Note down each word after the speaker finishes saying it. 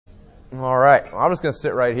All right. Well, I'm just going to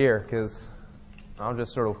sit right here because I'm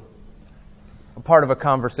just sort of a part of a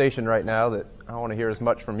conversation right now that I want to hear as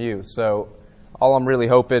much from you. So all I'm really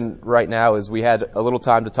hoping right now is we had a little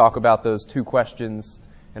time to talk about those two questions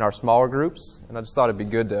in our smaller groups, and I just thought it'd be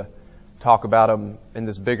good to talk about them in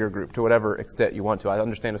this bigger group to whatever extent you want to. I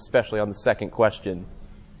understand, especially on the second question,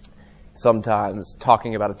 sometimes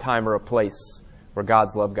talking about a time or a place where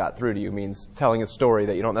God's love got through to you means telling a story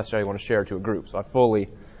that you don't necessarily want to share to a group. So I fully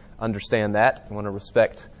understand that. I want to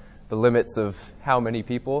respect the limits of how many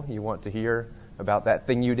people you want to hear about that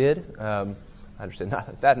thing you did. I understand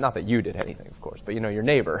not that you did anything, of course, but your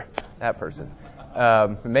neighbor, that person,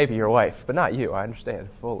 maybe your wife, but not you. I understand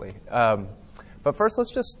fully. But first,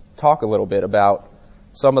 let's just talk a little bit about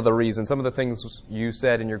some of the reasons, some of the things you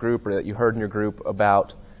said in your group or that you heard in your group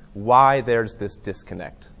about why there's this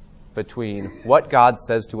disconnect between what God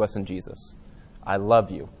says to us in Jesus, I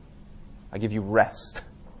love you, I give you rest,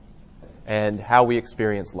 and how we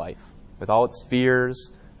experience life with all its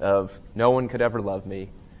fears of no one could ever love me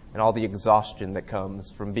and all the exhaustion that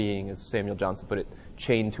comes from being, as Samuel Johnson put it,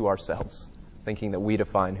 chained to ourselves, thinking that we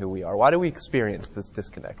define who we are. Why do we experience this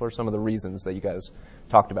disconnect? What are some of the reasons that you guys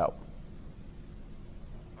talked about?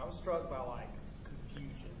 I was struck by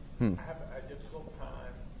confusion. I have a difficult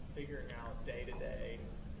time figuring out day-to-day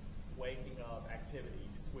waking up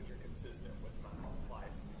activities which are consistent with my life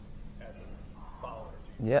as a follower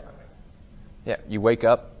of Jesus Christ. Yeah, you wake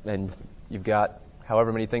up and you've got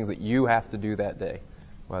however many things that you have to do that day,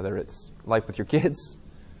 whether it's life with your kids,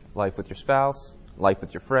 life with your spouse, life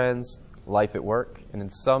with your friends, life at work, and in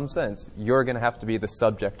some sense, you're going to have to be the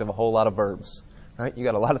subject of a whole lot of verbs, right? You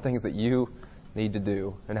got a lot of things that you need to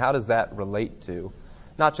do, and how does that relate to,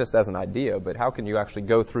 not just as an idea, but how can you actually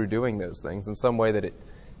go through doing those things in some way that it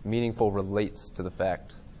meaningful relates to the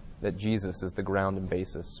fact that Jesus is the ground and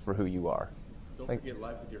basis for who you are? Don't forget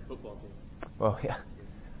life with your football team. Well, yeah,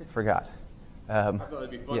 forgot. I thought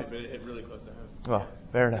it'd be funny, but it hit really close to home. Well,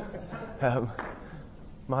 fair enough.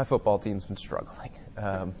 My football team's been struggling.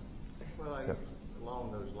 Along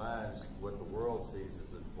those lines, what the world sees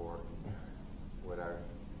as important, what our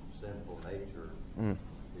sinful nature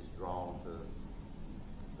is drawn to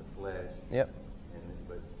the flesh. Yep.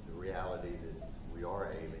 But the reality that we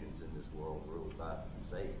are aliens in this world ruled by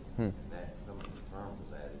Satan. And that coming to terms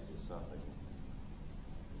with that is just something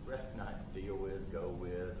we rather not deal with, go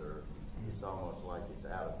with, or it's almost like it's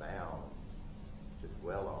out of bounds to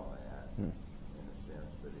dwell on that in a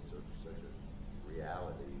sense, but it's such a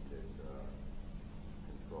reality that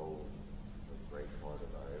controls a great part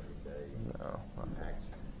of our everyday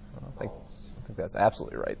action. I think that's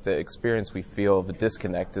absolutely right. The experience we feel of a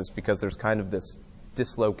disconnect is because there's kind of this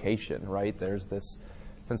dislocation, right? There's this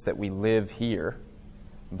sense that we live here,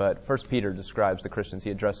 but First Peter describes the Christians, he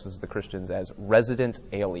addresses the Christians as resident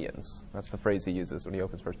aliens. That's the phrase he uses when he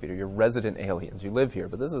opens First Peter. You're resident aliens. You live here,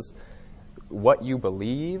 but this is what you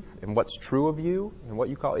believe and what's true of you and what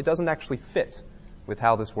you call it doesn't actually fit with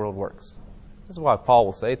how this world works. This is why Paul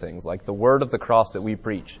will say things like the word of the cross that we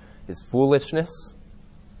preach is foolishness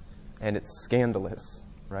and it's scandalous,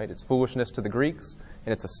 right? It's foolishness to the Greeks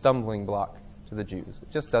and it's a stumbling block to the Jews.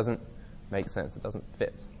 It just doesn't make sense. It doesn't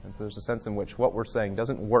fit. And so there's a sense in which what we're saying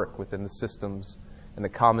doesn't work within the systems and the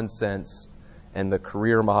common sense and the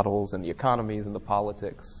career models and the economies and the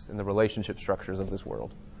politics and the relationship structures of this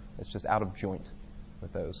world. It's just out of joint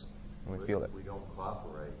with those. And we feel it. If we don't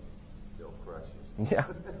cooperate, they'll crush us. Yeah,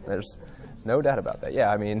 there's no doubt about that.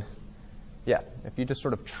 Yeah, if you just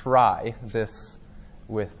sort of try this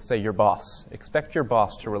with, say, your boss, expect your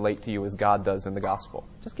boss to relate to you as God does in the gospel.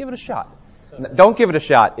 Just give it a shot. Don't give it a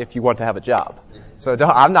shot if you want to have a job. So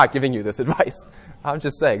I'm not giving you this advice. I'm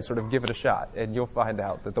just saying, sort of give it a shot, and you'll find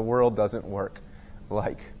out that the world doesn't work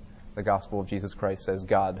like the gospel of Jesus Christ says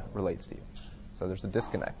God relates to you. So there's a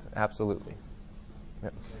disconnect, absolutely.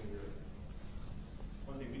 Yep.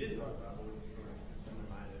 One thing we didn't talk about, but which sort of come to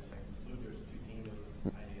mind, is Luther's two kingdoms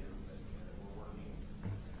ideas that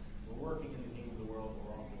we're working in the kingdom of the world, but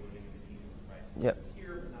we're also living in the kingdom of Christ. Yep. It's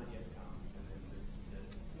here, but not yet come. And then this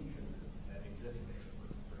tension that exists there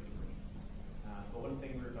for English. But one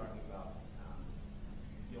thing we were talking about,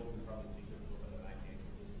 Gil can probably speak this a little better than I can,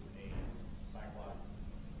 because this is a psychological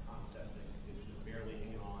concept that is just barely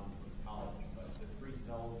hanging on from college. But the three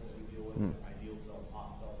selves that we deal with, ideal self,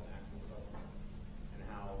 ought self, and actual self, and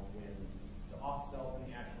how when the ought self and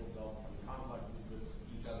the actual self come in conflict with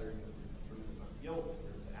each other, there's tremendous amount of guilt.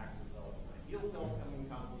 There's the actual self and the ideal self coming in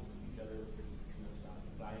conflict with each other, there's a tremendous amount of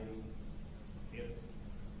anxiety. If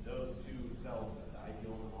those two selves, the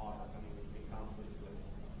ideal and the ought, are coming in conflict with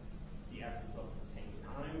the actual self at the same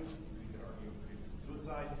time, we could argue it produces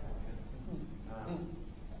suicide.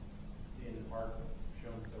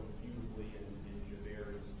 shown so beautifully in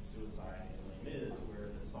Jabert's suicide in Les Mis, where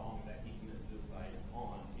the song that he commits suicide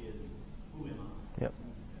on is "Who Am I?" Yep.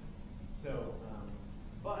 So,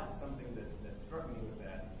 but something that struck me with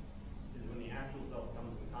that is when the actual self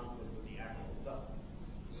comes in conflict with the actual self.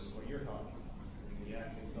 This is what you're talking about. The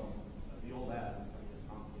actual self of the old Adam comes in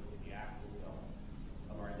conflict with the actual self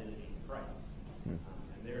of our identity in Christ. And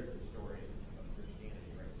there's the story of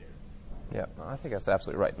Christianity right there. Yeah, I think that's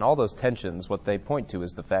absolutely right. And all those tensions, what they point to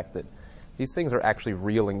is the fact that these things are actually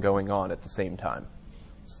real and going on at the same time.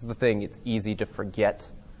 This is the thing it's easy to forget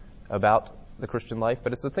about the Christian life,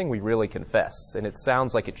 but it's the thing we really confess. And it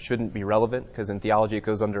sounds like it shouldn't be relevant because in theology it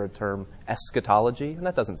goes under a term eschatology, and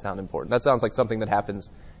that doesn't sound important. That sounds like something that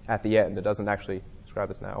happens at the end. It doesn't actually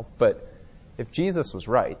describe us now. But if Jesus was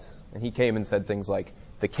right, and he came and said things like,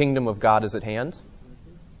 the kingdom of God is at hand,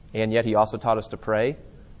 and yet he also taught us to pray,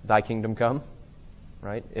 thy kingdom come,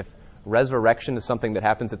 right? If resurrection is something that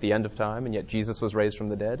happens at the end of time, and yet Jesus was raised from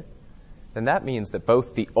the dead, then that means that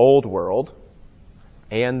both the old world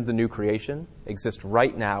and the new creation exist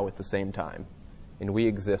right now at the same time. And we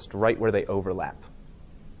exist right where they overlap.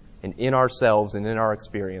 And in ourselves and in our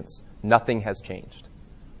experience, nothing has changed.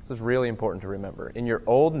 This is really important to remember. In your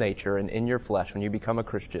old nature and in your flesh, when you become a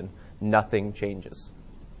Christian, nothing changes.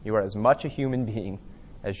 You are as much a human being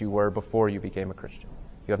as you were before you became a Christian.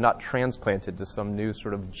 You have not transplanted to some new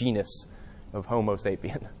sort of genus of Homo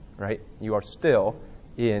sapien, right? You are still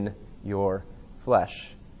in your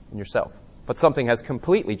flesh, in yourself. But something has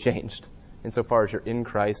completely changed insofar as you're in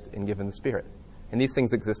Christ and given the Spirit. And these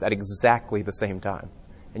things exist at exactly the same time.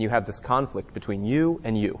 And you have this conflict between you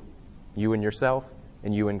and you. You and yourself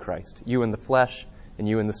and you and Christ. You and the flesh and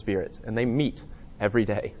you and the Spirit. And they meet every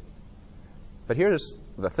day. But here's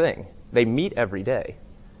the thing. They meet every day.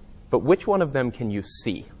 But which one of them can you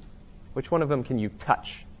see? Which one of them can you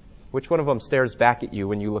touch? Which one of them stares back at you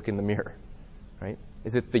when you look in the mirror? Right?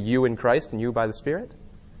 Is it the you in Christ and you by the Spirit?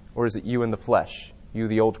 Or is it you in the flesh, you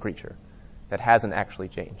the old creature, that hasn't actually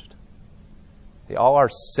changed? All our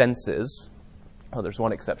senses, there's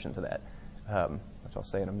one exception to that, which I'll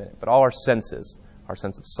say in a minute, but all our senses, our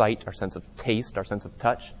sense of sight, our sense of taste, our sense of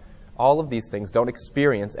touch, all of these things don't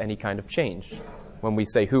experience any kind of change when we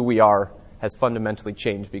say who we are has fundamentally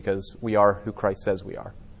changed because we are who Christ says we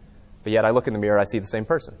are. But yet I look in the mirror, I see the same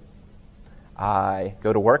person. I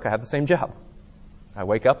go to work, I have the same job. I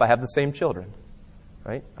wake up, I have the same children.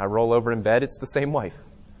 Right? I roll over in bed, it's the same wife.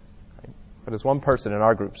 Right? But as one person in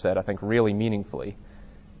our group said, I think really meaningfully,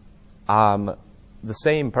 I'm the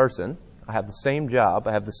same person, I have the same job,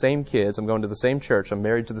 I have the same kids, I'm going to the same church, I'm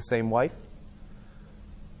married to the same wife,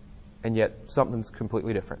 and yet something's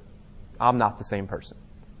completely different. I'm not the same person.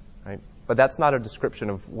 Right? But that's not a description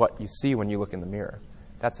of what you see when you look in the mirror.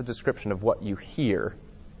 That's a description of what you hear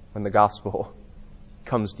when the gospel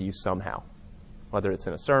comes to you somehow. Whether it's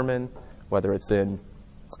in a sermon, whether it's in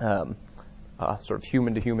sort of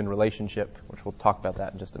human-to-human relationship, which we'll talk about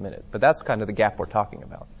that in just a minute. But that's kind of the gap we're talking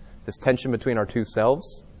about. This tension between our two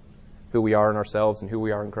selves, who we are in ourselves and who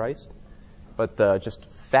we are in Christ. But the just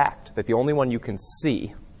fact that the only one you can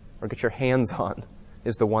see or get your hands on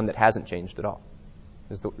is the one that hasn't changed at all.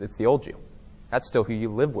 It's the old you. That's still who you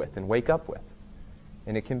live with and wake up with.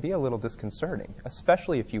 And it can be a little disconcerting,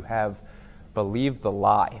 especially if you have believed the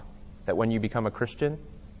lie that when you become a Christian,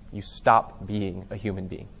 you stop being a human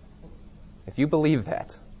being. If you believe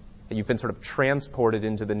that you've been sort of transported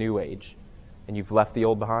into the new age and you've left the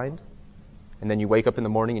old behind, and then you wake up in the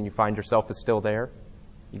morning and you find yourself is still there,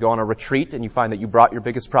 you go on a retreat and you find that you brought your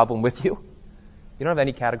biggest problem with you, you don't have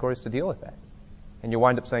any categories to deal with that. And you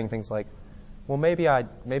wind up saying things like, well, maybe I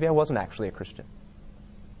wasn't actually a Christian.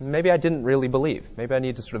 Maybe I didn't really believe. Maybe I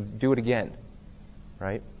need to sort of do it again,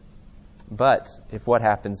 right? But if what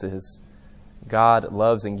happens is God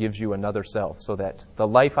loves and gives you another self so that the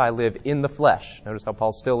life I live in the flesh, notice how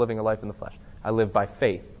Paul's still living a life in the flesh, I live by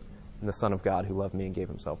faith in the Son of God who loved me and gave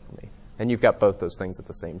himself for me. And you've got both those things at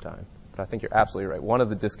the same time. But I think you're absolutely right. One of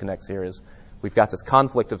the disconnects here is we've got this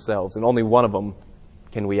conflict of selves, and only one of them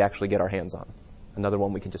can we actually get our hands on. Another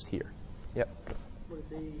one we can just hear. Yep. Would it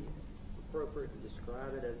be appropriate to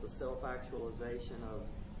describe it as the self-actualization of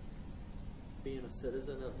being a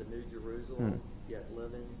citizen of the New Jerusalem, yet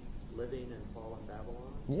living in fallen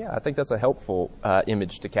Babylon? Yeah, I think that's a helpful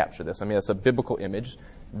image to capture this. I mean, it's a biblical image.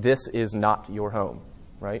 This is not your home,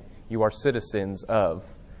 right? You are citizens of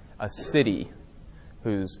a city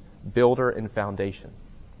whose builder and foundation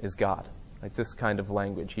is God. Like this kind of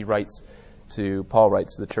language. Paul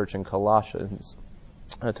writes to the church in Colossians,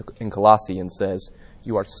 and says,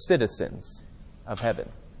 you are citizens of heaven.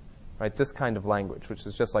 Right? This kind of language, which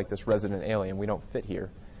is just like this resident alien. We don't fit here.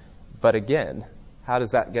 But again, how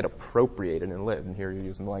does that get appropriated and lived? And here you're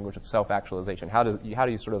using the language of self-actualization. How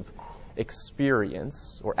do you sort of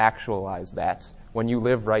experience or actualize that when you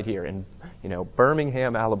live right here in,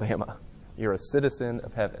 Birmingham, Alabama? You're a citizen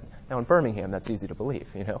of heaven. Now in Birmingham, that's easy to believe,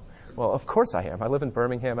 Well, of course I am. I live in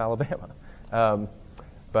Birmingham, Alabama.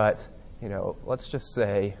 But let's just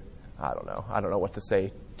say, I don't know what to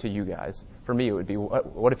say to you guys. For me, it would be,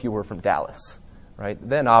 what if you were from Dallas? Right?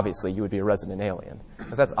 Then obviously you would be a resident alien,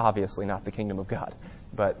 because that's obviously not the kingdom of God.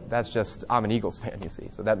 But that's just, I'm an Eagles fan, you see,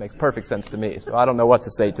 so that makes perfect sense to me. So I don't know what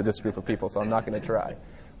to say to this group of people, so I'm not going to try.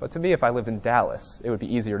 But to me, if I lived in Dallas, it would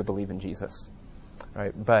be easier to believe in Jesus.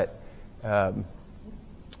 Right? But, so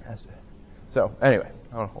anyway,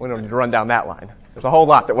 we don't need to run down that line. There's a whole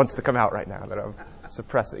lot that wants to come out right now that I'm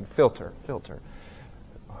suppressing. Filter.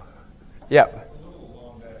 Yeah.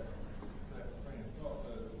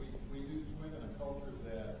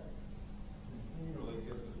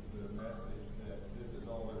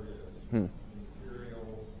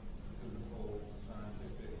 Material, physical,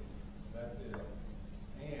 scientific, that's it.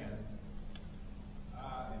 And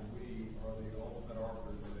I and we are the ultimate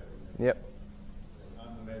arbiters of everything. Yep.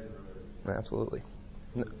 I'm the measure of everything. Absolutely.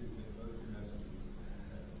 Those two messages.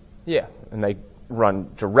 Yeah, and they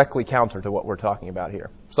run directly counter to what we're talking about here.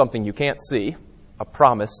 Something you can't see, a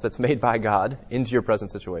promise that's made by God into your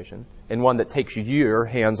present situation, and one that takes your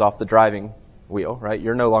hands off the driving wheel, right?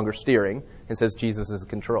 You're no longer steering, and says Jesus is in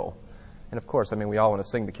control. And of course, we all want to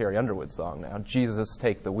sing the Carrie Underwood song now, Jesus,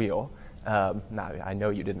 take the wheel. I know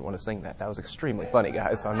you didn't want to sing that. That was extremely funny,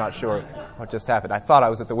 guys. So I'm not sure what just happened. I thought I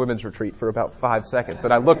was at the women's retreat for about 5 seconds,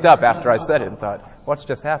 and I looked up after I said it and thought, what's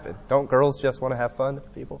just happened? Don't girls just want to have fun,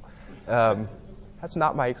 people? That's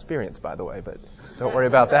not my experience, by the way, but don't worry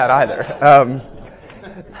about that either.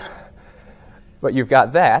 But you've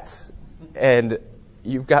got that, and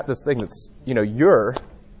you've got this thing that's,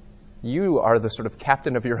 you are the sort of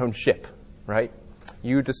captain of your own ship, right?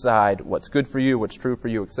 You decide what's good for you, what's true for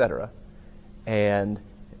you, etc. And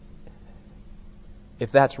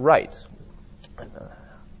if that's right,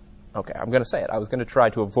 okay, I'm going to say it. I was going to try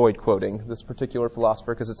to avoid quoting this particular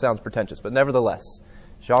philosopher because it sounds pretentious, but nevertheless,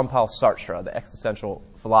 Jean-Paul Sartre, the existential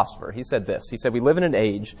philosopher, he said this. He said, we live in an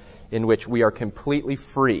age in which we are completely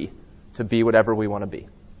free to be whatever we want to be,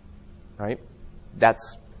 right?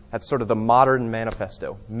 That's sort of the modern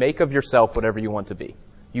manifesto. Make of yourself whatever you want to be.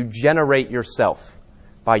 You generate yourself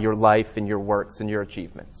by your life and your works and your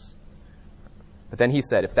achievements. But then he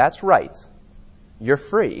said, if that's right, you're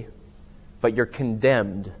free, but you're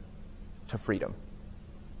condemned to freedom.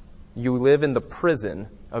 You live in the prison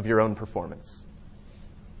of your own performance.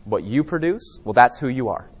 What you produce, well, that's who you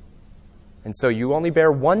are. And so you only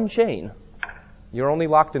bear one chain. You're only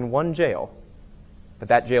locked in one jail, but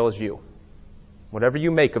that jail is you. Whatever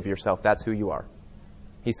you make of yourself, that's who you are.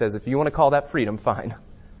 He says, if you want to call that freedom, fine.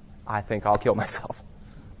 I think I'll kill myself.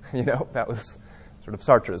 That was sort of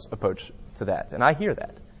Sartre's approach to that. And I hear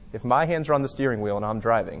that. If my hands are on the steering wheel and I'm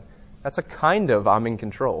driving, that's a kind of I'm in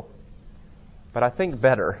control. But I think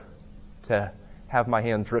better to have my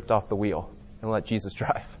hands ripped off the wheel and let Jesus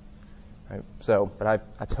drive. Right? But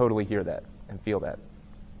I totally hear that and feel that.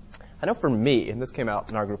 I know for me, and this came out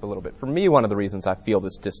in our group a little bit, for me, one of the reasons I feel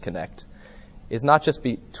this disconnect is not just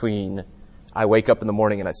between I wake up in the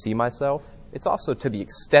morning and I see myself, it's also to the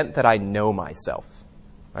extent that I know myself,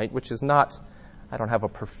 right? Which is not, I don't have a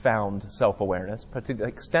profound self-awareness, but to the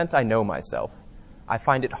extent I know myself, I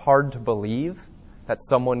find it hard to believe that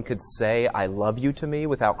someone could say I love you to me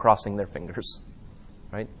without crossing their fingers,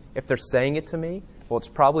 right? If they're saying it to me, well, it's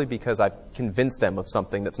probably because I've convinced them of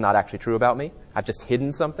something that's not actually true about me. I've just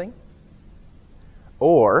hidden something.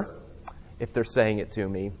 Or if they're saying it to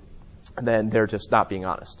me, then they're just not being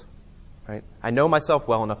honest, right? I know myself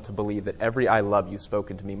well enough to believe that every I love you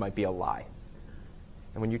spoken to me might be a lie.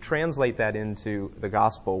 And when you translate that into the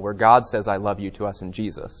gospel, where God says I love you to us in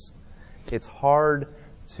Jesus, it's hard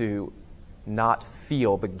to not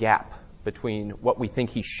feel the gap between what we think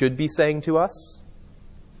he should be saying to us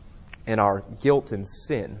and our guilt and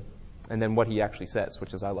sin, and then what he actually says,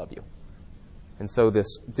 which is I love you. And so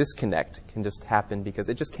this disconnect can just happen because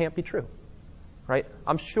it just can't be true, right?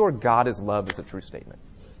 I'm sure God is love is a true statement.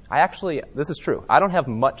 This is true. I don't have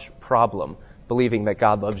much problem believing that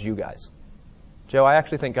God loves you guys. Joe, I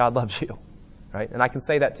actually think God loves you, right? And I can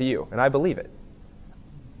say that to you, and I believe it.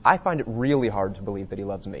 I find it really hard to believe that he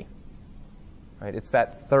loves me, right? It's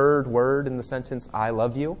that third word in the sentence, I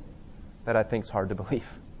love you, that I think is hard to believe.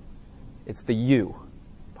 It's the you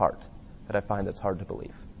part that I find that's hard to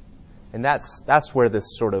believe. And that's where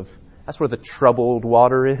that's where the troubled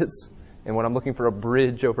water is. And when I'm looking for a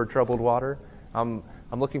bridge over troubled water, I'm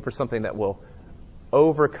looking for something that will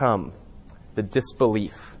overcome the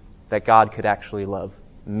disbelief that God could actually love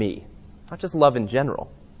me. Not just love in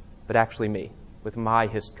general, but actually me, with my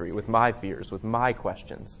history, with my fears, with my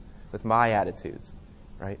questions, with my attitudes,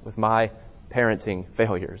 right? With my parenting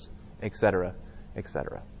failures, etc.,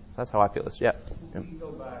 etc. That's how I feel this. Yeah. Can you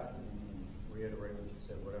go back and reiterate what you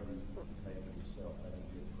said? Whatever you make of yourself, that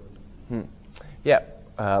would be approved. Yeah,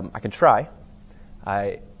 I can try.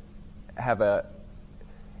 I have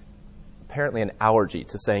apparently an allergy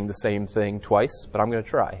to saying the same thing twice, but I'm going to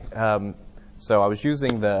try. So I was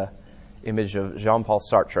using the image of Jean-Paul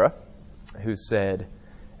Sartre, who said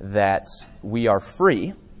that we are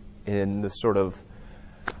free in this sort of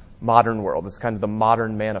modern world. It's kind of the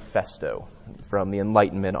modern manifesto from the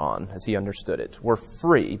Enlightenment on, as he understood it. We're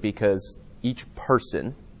free because each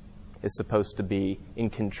person is supposed to be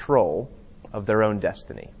in control of their own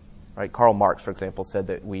destiny. Right? Karl Marx, for example, said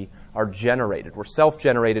that we are generated. We're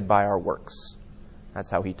self-generated by our works.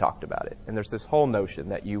 That's how he talked about it. And there's this whole notion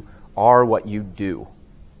that you are what you do.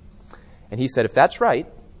 And he said, if that's right,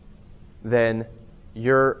 then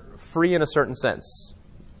you're free in a certain sense,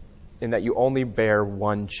 in that you only bear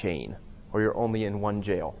one chain, or you're only in one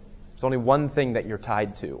jail. There's only one thing that you're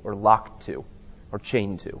tied to, or locked to, or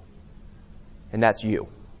chained to. And that's you.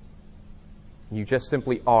 You just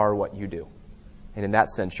simply are what you do. And in that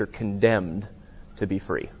sense, you're condemned to be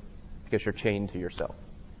free, because you're chained to yourself.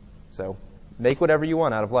 So make whatever you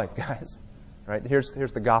want out of life, guys. Right? Here's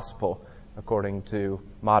the gospel according to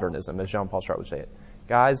modernism, as Jean-Paul Sartre would say it.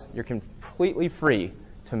 Guys, you're completely free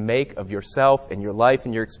to make of yourself and your life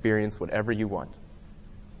and your experience whatever you want.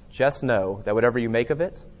 Just know that whatever you make of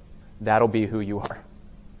it, that'll be who you are.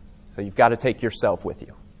 So you've got to take yourself with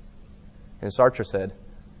you. And Sartre said,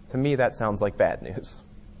 to me that sounds like bad news,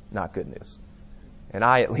 not good news. And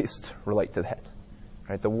I at least relate to that.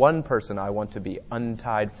 Right? The one person I want to be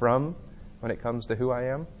untied from when it comes to who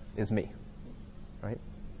I am is me. Right?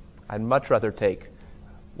 I'd much rather take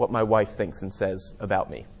what my wife thinks and says about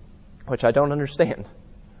me, which I don't understand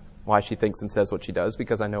why she thinks and says what she does,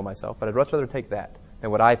 because I know myself, but I'd much rather take that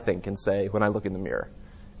than what I think and say when I look in the mirror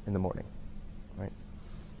in the morning. Right?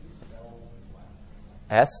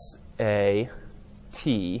 S-A-T-R-E.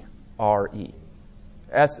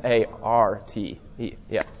 S-A-R-T-E.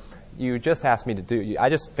 Yeah. You just asked me to do. I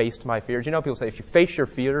just faced my fears. You know, people say if you face your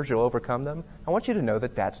fears, you'll overcome them. I want you to know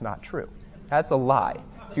that that's not true. That's a lie.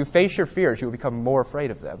 If you face your fears, you will become more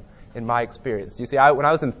afraid of them, in my experience. You see, when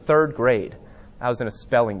I was in third grade, I was in a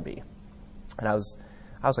spelling bee. And I was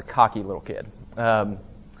a cocky little kid.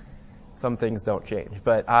 Some things don't change.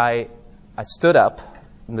 But I stood up,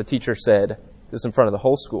 and the teacher said, this in front of the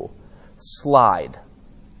whole school, slide.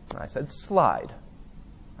 And I said, slide.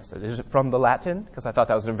 I said, is it from the Latin? Because I thought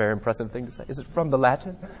that was a very impressive thing to say. Is it from the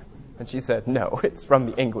Latin? And she said, no, it's from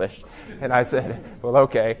the English. And I said, well,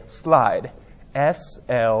 okay, slide.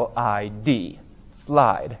 S-L-I-D.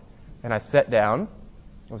 Slide. And I sat down.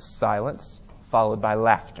 It was silence, followed by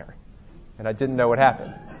laughter. And I didn't know what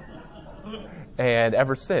happened. And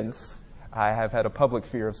ever since, I have had a public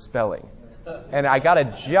fear of spelling. And I got a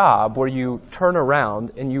job where you turn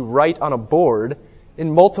around and you write on a board in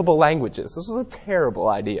multiple languages. This was a terrible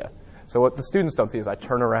idea. So what the students don't see is I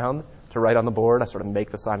turn around to write on the board. I sort of make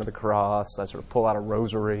the sign of the cross. I sort of pull out a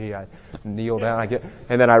rosary. I kneel down.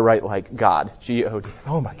 And then I write like God, G-O-D.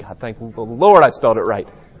 Oh my God, thank the Lord I spelled it right.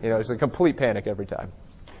 You know, it's a complete panic every time.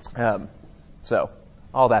 So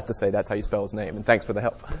all that to say, that's how you spell his name. And thanks for the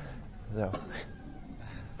help. So.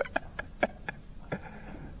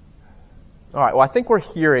 All right, well, I think we're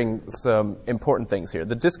hearing some important things here.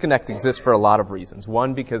 The disconnect exists for a lot of reasons.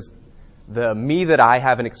 One, because the me that I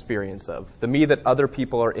have an experience of, the me that other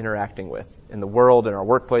people are interacting with in the world, in our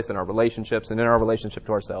workplace, in our relationships, and in our relationship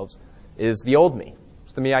to ourselves, is the old me.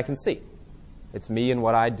 It's the me I can see. It's me and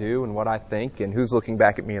what I do and what I think and who's looking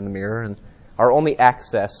back at me in the mirror. And our only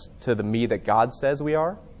access to the me that God says we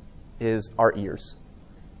are is our ears.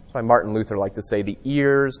 That's why Martin Luther liked to say the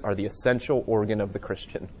ears are the essential organ of the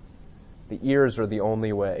Christian. The ears are the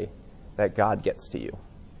only way that God gets to you.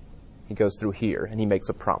 He goes through here, and he makes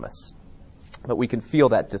a promise. But we can feel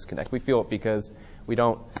that disconnect. We feel it because we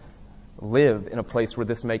don't live in a place where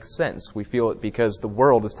this makes sense. We feel it because the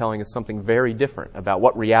world is telling us something very different about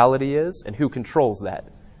what reality is and who controls that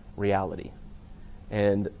reality.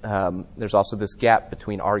 And there's also this gap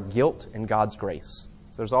between our guilt and God's grace.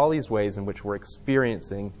 So there's all these ways in which we're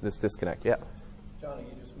experiencing this disconnect. Yeah? Johnny,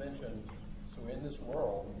 you just mentioned, so in this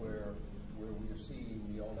world where we're seeing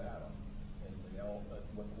the old Adam, and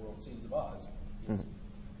what the world sees of us is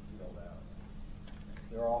the old Adam.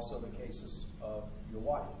 There are also the cases of your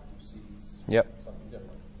wife who sees something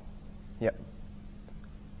different. Yep.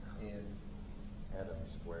 And Adam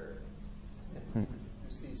squared. You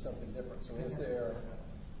see something different. So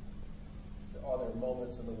are there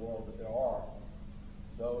moments in the world that there are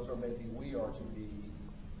those, or maybe we are to be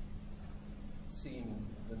seeing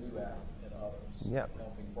the new Adam in others,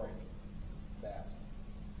 helping break that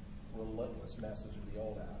relentless message of the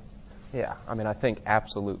old Adam? Yeah, I mean, I think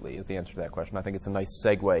absolutely is the answer to that question. I think it's a nice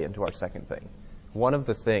segue into our second thing. One of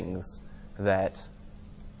the things that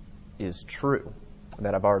is true,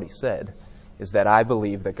 that I've already said, is that I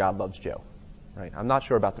believe that God loves Joe. Right? I'm not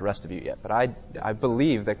sure about the rest of you yet, but I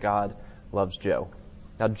believe that God loves Joe.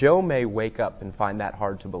 Now, Joe may wake up and find that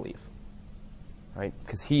hard to believe, right?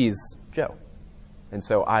 Because he's Joe. And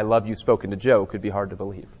so I love you spoken to Joe could be hard to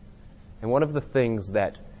believe. And one of the things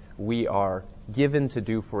that we are given to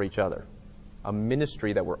do for each other, a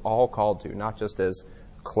ministry that we're all called to, not just as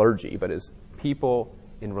clergy, but as people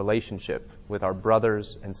in relationship with our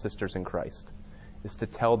brothers and sisters in Christ, is to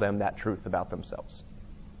tell them that truth about themselves.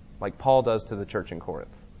 Like Paul does to the church in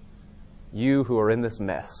Corinth. You who are in this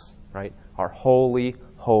mess, right, are holy,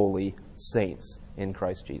 holy saints in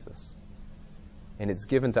Christ Jesus. And it's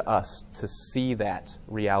given to us to see that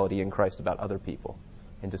reality in Christ about other people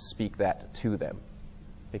and to speak that to them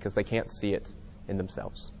because they can't see it in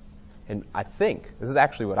themselves. And I think, this is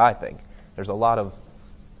actually what I think, there's a lot of,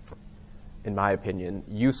 in my opinion,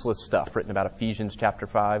 useless stuff written about Ephesians chapter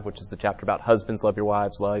 5, which is the chapter about husbands, love your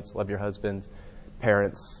wives, love your husbands,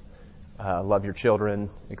 parents, love your children,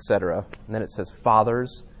 etc. And then it says,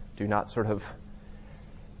 fathers, do not sort of,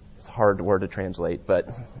 it's a hard word to translate, but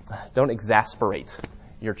don't exasperate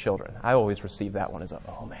your children. I always receive that one as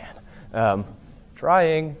oh man.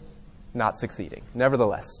 Trying, not succeeding.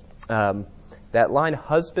 Nevertheless, that line,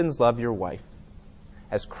 husbands, love your wife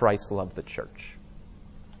as Christ loved the church.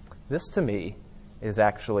 This, to me, is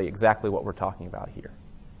actually exactly what we're talking about here.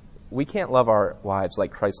 We can't love our wives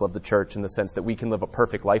like Christ loved the church in the sense that we can live a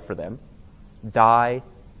perfect life for them, die,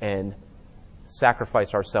 and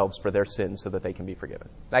sacrifice ourselves for their sins so that they can be forgiven.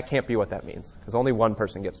 That can't be what that means, because only one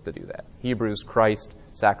person gets to do that. Hebrews, Christ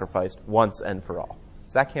sacrificed once and for all.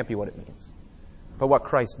 So that can't be what it means. But what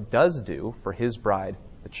Christ does do for his bride,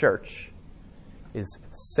 the church, is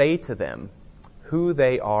say to them who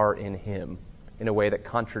they are in him in a way that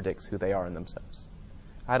contradicts who they are in themselves.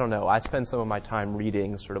 I don't know. I spend some of my time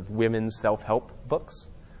reading sort of women's self-help books.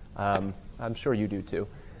 I'm sure you do too.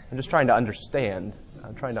 I'm just trying to understand.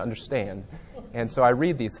 And so I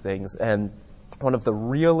read these things, and one of the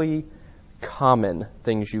really common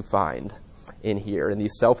things you find in here, in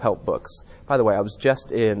these self-help books. By the way, I was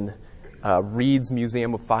just in Reed's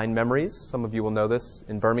Museum of Fine Memories. Some of you will know this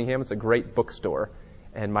in Birmingham. It's a great bookstore.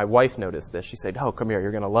 And my wife noticed this. She said, oh, come here,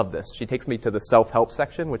 you're going to love this. She takes me to the self-help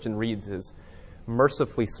section, which in Reed's is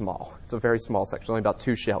mercifully small. It's a very small section, only about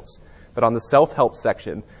 2 shelves. But on the self-help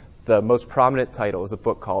section, the most prominent title is a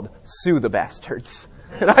book called Sue the Bastards.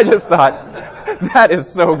 And I just thought, that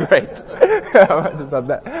is so great. I just thought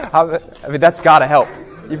that, I mean, that's got to help.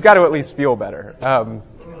 You've got to at least feel better.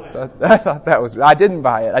 So I thought that was, I didn't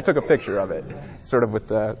buy it. I took a picture of it, sort of with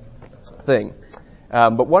the thing.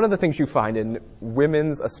 But one of the things you find in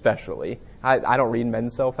women's especially, I don't read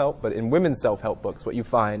men's self-help, but in women's self-help books, what you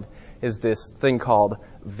find is this thing called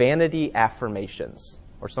vanity affirmations,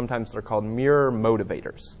 or sometimes they're called mirror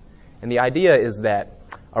motivators. And the idea is that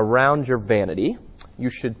around your vanity, you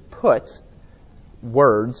should put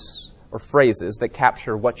words or phrases that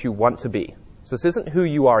capture what you want to be. So this isn't who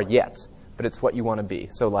you are yet, but it's what you want to be.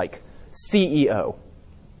 So like CEO,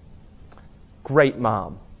 great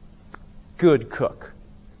mom, good cook,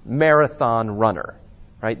 marathon runner,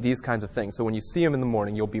 right? These kinds of things. So when you see them in the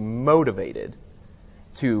morning, you'll be motivated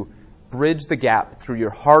to bridge the gap through your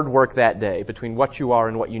hard work that day between what you are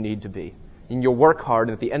and what you need to be. And you'll work hard,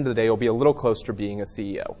 and at the end of the day, you'll be a little closer to being a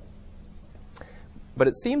CEO. But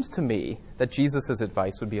it seems to me that Jesus'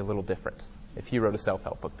 advice would be a little different if he wrote a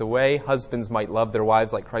self-help book. The way husbands might love their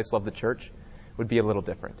wives like Christ loved the church would be a little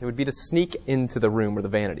different. It would be to sneak into the room where the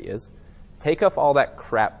vanity is, take off all that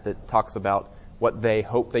crap that talks about what they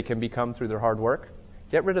hope they can become through their hard work,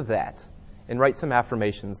 get rid of that, and write some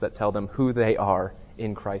affirmations that tell them who they are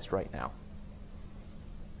in Christ right now.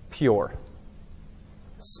 Pure,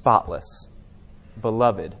 spotless,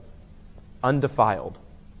 beloved, undefiled,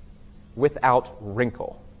 without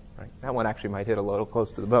wrinkle. Right? That one actually might hit a little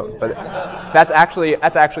close to the bone, but that's actually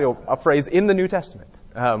a phrase in the New Testament.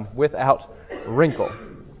 Without wrinkle,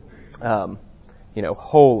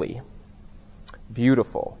 holy,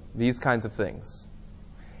 beautiful, these kinds of things.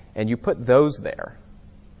 And you put those there.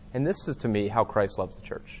 And this is, to me, how Christ loves the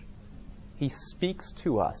church. He speaks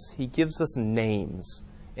to us. He gives us names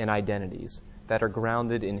and identities that are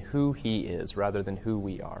grounded in who he is rather than who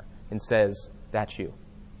we are. And says, That's you.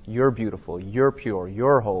 You're beautiful. You're pure.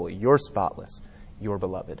 You're holy. You're spotless. You're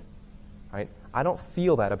beloved. Right? I don't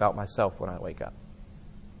feel that about myself when I wake up.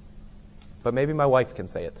 But maybe my wife can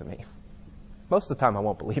say it to me. Most of the time I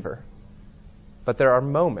won't believe her. But there are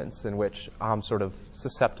moments in which I'm sort of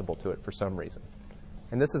susceptible to it for some reason.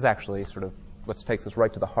 And this is actually sort of what takes us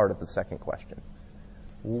right to the heart of the second question.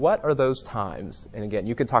 What are those times, and again,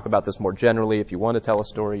 you can talk about this more generally if you want to tell a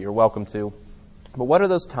story, you're welcome to, but what are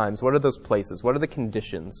those times, what are those places, what are the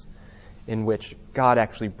conditions in which God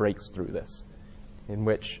actually breaks through this, in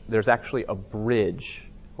which there's actually a bridge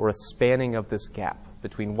or a spanning of this gap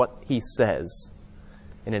between what he says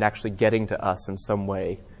and it actually getting to us in some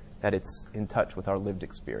way that it's in touch with our lived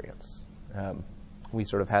experience. We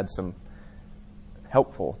sort of had some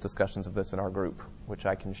helpful discussions of this in our group, which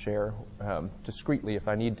I can share discreetly if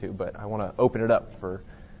I need to, but I want to open it up for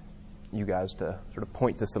you guys to sort of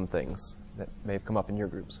point to some things that may have come up in your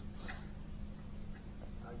groups.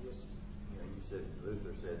 I guess, you said,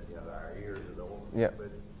 Luther said, our ears are the open, Yeah.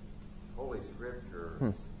 but Holy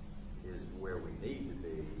Scripture is where we need to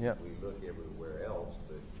be. Yeah. We look everywhere else,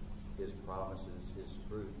 but His promises, His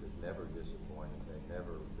truth have never disappointed. They've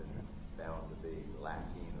never been found to be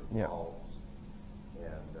lacking or Yeah. false.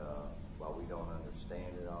 And while we don't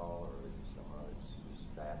understand it all, or some of it's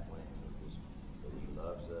just baffling, or just that He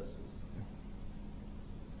loves us is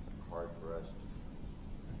hard for us to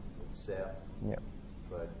accept. Yeah.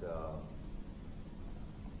 But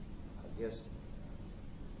I guess,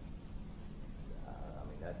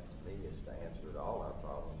 that to me is the answer to all our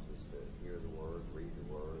problems: is to hear the Word, read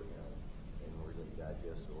the Word, inwardly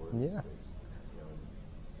digest the Word. Yeah.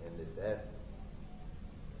 And that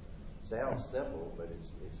sounds simple, but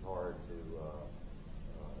it's hard to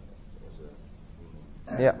as a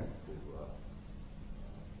human Yeah. to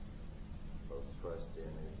both trust in it,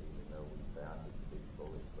 even though we found it to be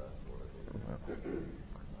fully trustworthy.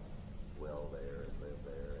 Dwell there and live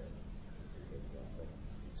there, and I think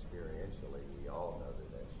experientially we all know that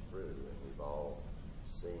that's true, and we've all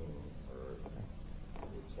seen or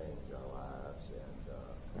it change our lives, and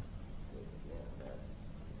again, that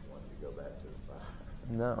wanted to go back to the fire.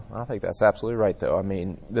 No, I think that's absolutely right, though. I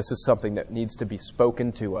mean, this is something that needs to be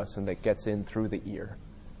spoken to us and that gets in through the ear.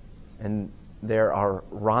 And there are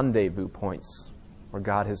rendezvous points where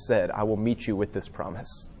God has said, I will meet you with this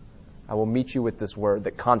promise. I will meet you with this word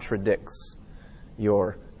that contradicts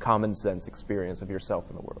your common sense experience of yourself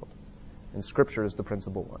in the world. And Scripture is the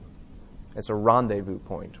principal one. It's a rendezvous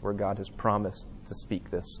point where God has promised to speak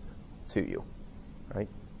this to you. Right?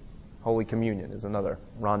 Holy Communion is another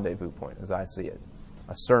rendezvous point, as I see it.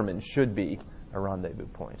 A sermon should be a rendezvous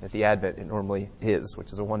point. At the Advent, it normally is,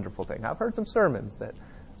 which is a wonderful thing. I've heard some sermons that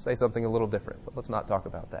say something a little different, but let's not talk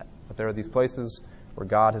about that. But there are these places where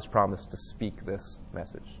God has promised to speak this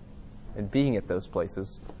message. And being at those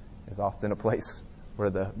places is often a place where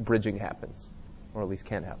the bridging happens, or at least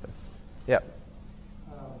can happen. Yeah.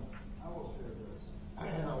 I will share this,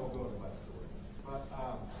 and I will go into my story. But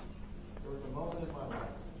there was a moment in my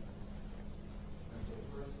life, and for the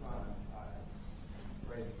first time, I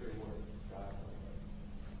prayed three words, God.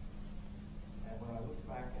 And when I look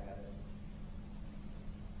back at it,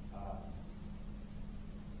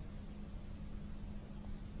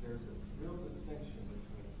 there's a real distinction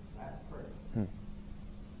between that prayer,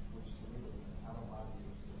 which to me was out of my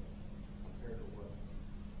view, compared to what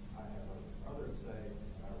I have others say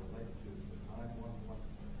I relate to the 911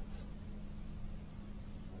 prayer.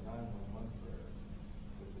 The 911 prayer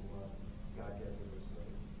is the one, God get me this way,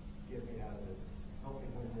 get me out of this, help me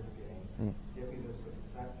win this game, get me this way,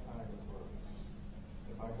 that kind of prayer.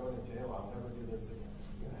 If I go to jail, I'll never do this again.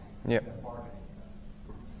 Yeah. That bargaining.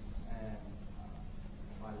 And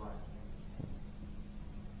my life.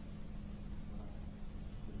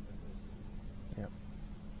 Yeah.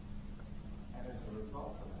 And as a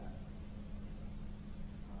result of that,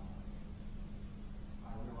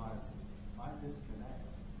 I realized my disconnect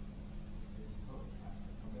is total.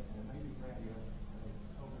 And it may be grandiose to say it's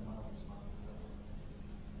totally my responsibility.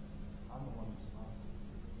 I'm the one responsible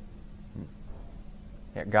for this.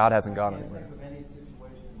 Yeah, God hasn't gone I can't anywhere. think of any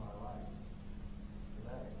situation in my life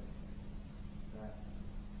today that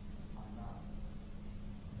I'm not.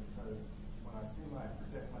 Because when I see I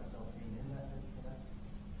project myself being in that disconnect,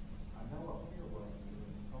 I know up here what to do,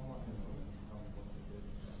 and someone in the room is telling me what to do,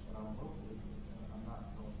 but I'm locally disconnected. I'm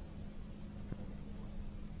not going anymore.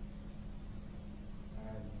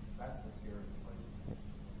 And that's the scary place.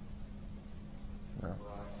 No.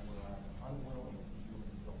 Where I'm unwilling to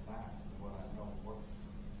go back to what I know works.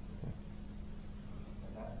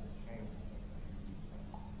 And that's a change.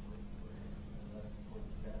 That's sort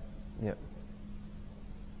of death. Yep.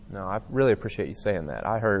 No, No, I really appreciate you saying that.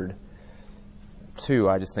 I heard two,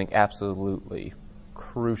 I just think, absolutely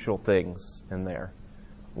crucial things in there.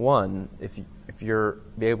 One, if you're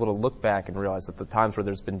be able to look back and realize that the times where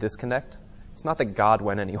there's been disconnect, it's not that God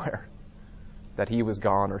went anywhere, that he was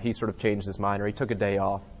gone or he sort of changed his mind or he took a day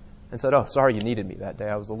off and said, oh, sorry you needed me that day.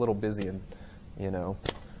 I was a little busy and,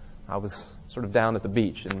 I was sort of down at the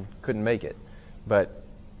beach and couldn't make it. But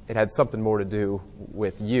it had something more to do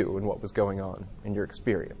with you and what was going on in your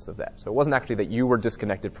experience of that. So it wasn't actually that you were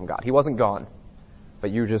disconnected from God. He wasn't gone,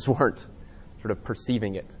 but you just weren't sort of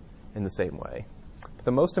perceiving it in the same way. But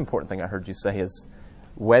the most important thing I heard you say is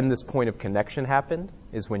when this point of connection happened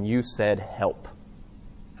is when you said help.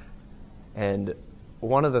 And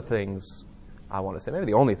one of the things I want to say, maybe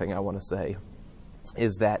the only thing I want to say,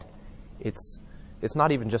 is that it's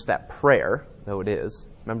not even just that prayer, though it is.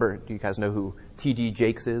 Remember, do you guys know who T.D.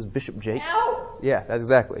 Jakes is? Bishop Jakes? Help! Yeah, that's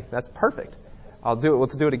exactly. That's perfect. I'll do it.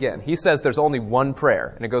 Let's do it again. He says there's only one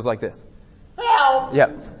prayer, and it goes like this. Help!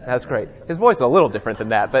 Yep, that's great. His voice is a little different than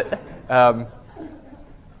that, but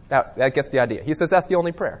that gets the idea. He says that's the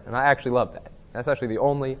only prayer, and I actually love that. That's actually the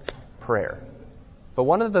only prayer. But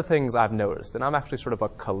one of the things I've noticed, and I'm actually sort of a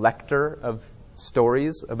collector of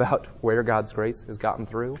stories about where God's grace has gotten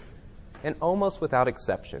through, and almost without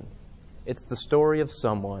exception, it's the story of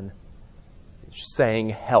someone saying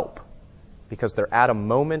help because they're at a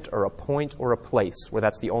moment or a point or a place where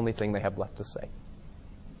that's the only thing they have left to say.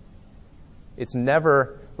 It's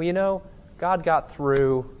never, God got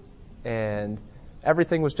through and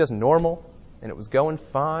everything was just normal and it was going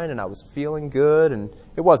fine and I was feeling good and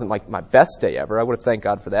it wasn't like my best day ever. I would have thanked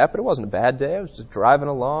God for that, but it wasn't a bad day. I was just driving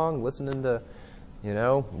along, listening to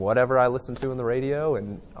whatever I listened to on the radio,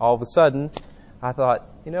 and all of a sudden, I thought,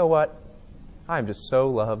 you know what? I'm just so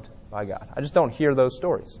loved by God. I just don't hear those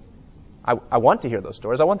stories. I want to hear those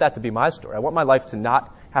stories. I want that to be my story. I want my life to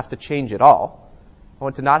not have to change at all. I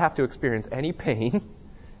want to not have to experience any pain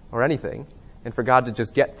or anything, and for God to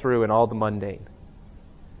just get through in all the mundane.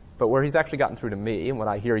 But where he's actually gotten through to me, and what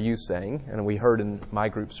I hear you saying, and we heard in my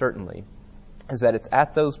group certainly, is that it's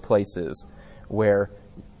at those places where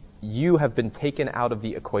you have been taken out of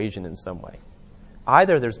the equation in some way.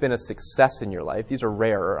 Either there's been a success in your life. These are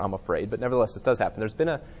rarer, I'm afraid, but nevertheless, this does happen. There's been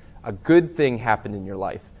a good thing happen in your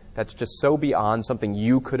life that's just so beyond something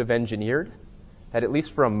you could have engineered that at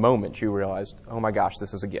least for a moment you realized, oh my gosh,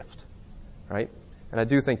 this is a gift, right? And I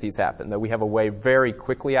do think these happen, that we have a way very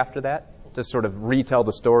quickly after that to sort of retell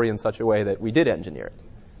the story in such a way that we did engineer it.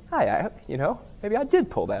 Maybe I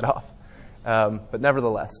did pull that off. But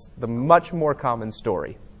nevertheless, the much more common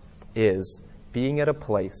story is being at a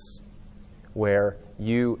place where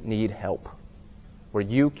you need help, where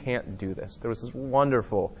you can't do this. There was this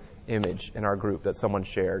wonderful image in our group that someone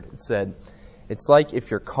shared. It said, it's like if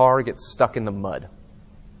your car gets stuck in the mud.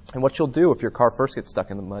 And what you'll do if your car first gets stuck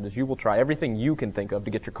in the mud is you will try everything you can think of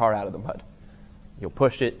to get your car out of the mud. You'll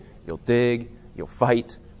push it, you'll dig, you'll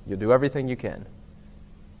fight, you'll do everything you can.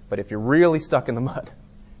 But if you're really stuck in the mud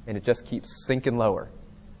and it just keeps sinking lower,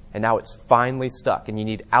 and now it's finally stuck, and you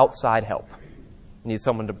need outside help. You need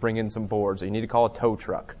someone to bring in some boards, or you need to call a tow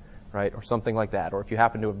truck, right, or something like that. Or if you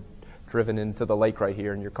happen to have driven into the lake right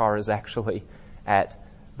here and your car is actually at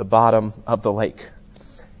the bottom of the lake,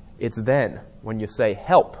 it's then, when you say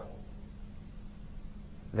help,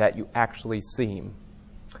 that you actually seem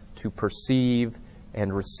to perceive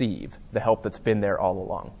and receive the help that's been there all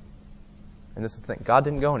along. And this is the thing. God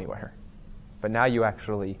didn't go anywhere. But now you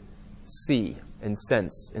actually see and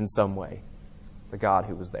sense in some way the God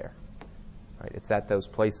who was there. Right? It's at those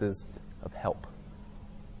places of help.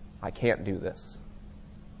 I can't do this.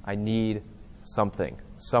 I need something,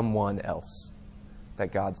 someone else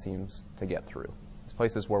that God seems to get through. It's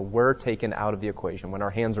places where we're taken out of the equation, when our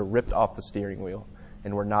hands are ripped off the steering wheel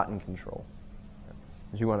and we're not in control.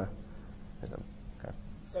 Do you want to? Okay.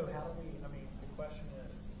 So how do we, the question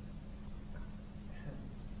is,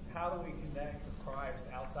 how do we connect with Christ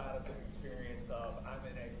outside of the experience of, I'm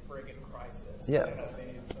in a friggin' crisis and I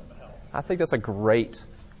need some help? I think that's a great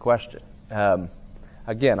question.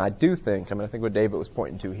 Again, I do think, I think what David was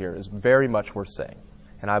pointing to here is very much worth saying,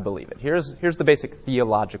 and I believe it. Here's the basic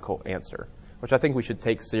theological answer, which I think we should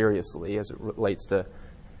take seriously as it relates to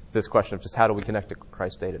this question of just how do we connect to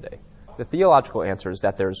Christ day to day. The theological answer is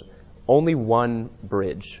that there's only one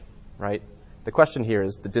bridge, right? The question here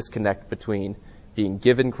is the disconnect between being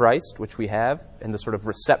given Christ, which we have, and the sort of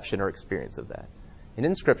reception or experience of that. And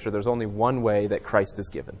in Scripture, there's only one way that Christ is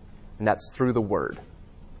given, and that's through the Word,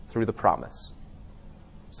 through the promise.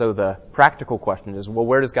 So the practical question is, well,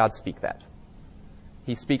 where does God speak that?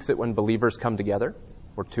 He speaks it when believers come together,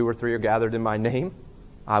 where 2 or 3 are gathered in my name.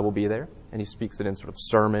 I will be there. And he speaks it in sort of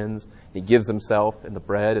sermons. He gives himself in the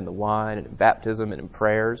bread and the wine and in baptism and in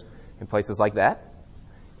prayers in places like that.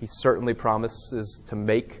 He certainly promises to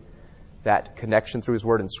make that connection through his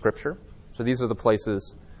word in Scripture. So these are the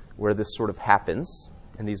places where this sort of happens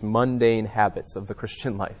in these mundane habits of the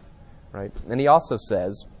Christian life, right? And he also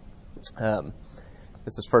says,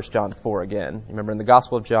 this is 1 John 4 again. Remember, in the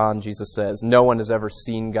Gospel of John, Jesus says, no one has ever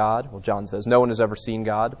seen God. Well, John says, no one has ever seen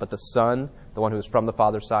God, but the Son, the one who is from the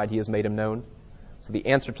Father's side, he has made him known. So the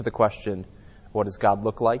answer to the question, what does God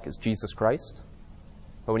look like, is Jesus Christ.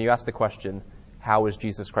 But when you ask the question, how is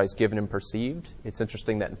Jesus Christ given and perceived? It's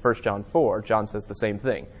interesting that in 1 John 4, John says the same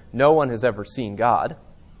thing. No one has ever seen God,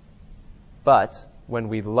 but when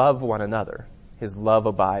we love one another, his love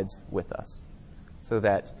abides with us. So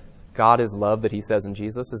that God is love that he says in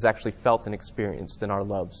Jesus is actually felt and experienced in our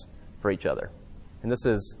loves for each other. And this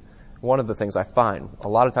is one of the things I find. A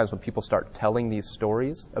lot of times when people start telling these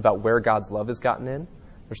stories about where God's love has gotten in,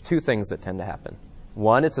 there's two things that tend to happen.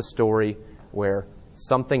 One, it's a story where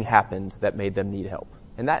something happened that made them need help.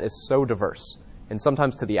 And that is so diverse. And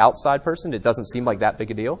sometimes to the outside person, it doesn't seem like that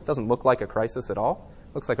big a deal. It doesn't look like a crisis at all.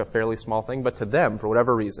 It looks like a fairly small thing. But to them, for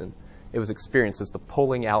whatever reason, it was experienced as the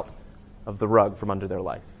pulling out of the rug from under their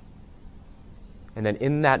life. And then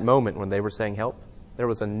in that moment when they were saying help, there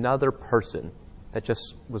was another person that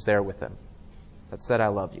just was there with them, that said, I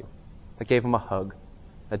love you, that gave them a hug,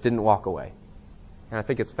 that didn't walk away. And I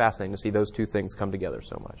think it's fascinating to see those two things come together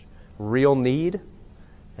so much. Real need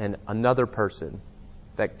and another person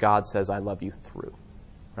that God says, I love you through,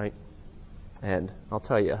 right? And I'll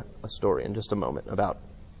tell you a story in just a moment about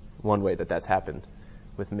one way that that's happened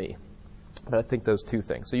with me. But I think those two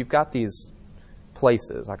things. So you've got these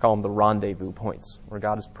places, I call them the rendezvous points, where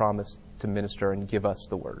God has promised to minister and give us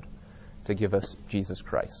the word, to give us Jesus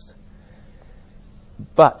Christ.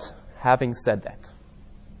 But having said that,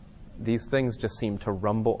 these things just seem to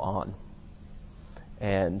rumble on,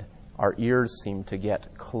 and our ears seem to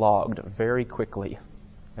get clogged very quickly,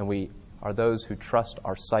 and we are those who trust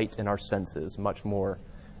our sight and our senses much more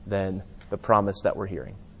than the promise that we're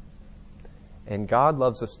hearing. And God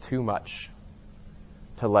loves us too much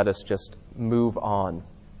to let us just move on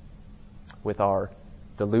with our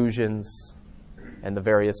delusions and the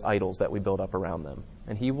various idols that we build up around them.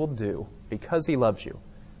 And he will do, because he loves you,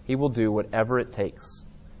 he will do whatever it takes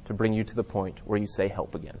to bring you to the point where you say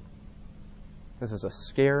help again. This is a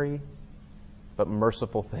scary but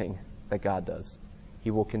merciful thing that God does.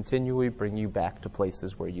 He will continually bring you back to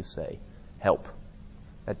places where you say help.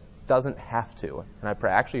 That doesn't have to. And I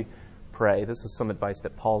pray, this is some advice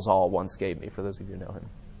that Paul Zoll once gave me, for those of you who know him.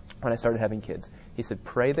 When I started having kids, he said,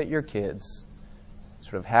 pray that your kids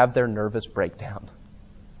sort of have their nervous breakdown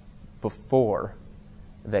before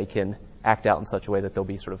they can act out in such a way that they'll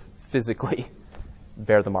be sort of physically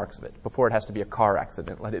bear the marks of it. Before it has to be a car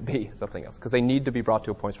accident, let it be something else. Because they need to be brought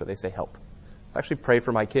to a point where they say help. So I actually pray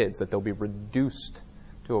for my kids that they'll be reduced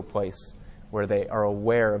to a place where they are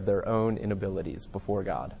aware of their own inabilities before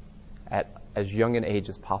God at as young an age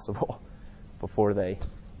as possible before they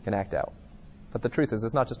can act out. But the truth is,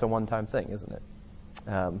 it's not just a one-time thing, isn't it?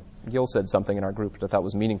 Gil said something in our group that I thought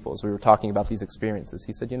was meaningful as we were talking about these experiences.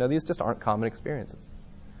 He said, these just aren't common experiences.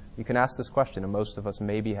 You can ask this question, and most of us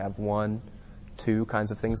maybe have 1, 2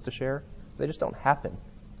 kinds of things to share. They just don't happen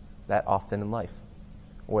that often in life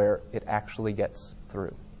where it actually gets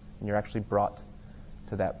through and you're actually brought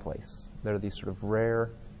to that place. There are these sort of rare,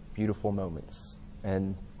 beautiful moments.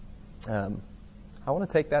 And I want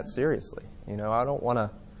to take that seriously. I don't want to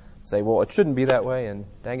say, well, it shouldn't be that way, and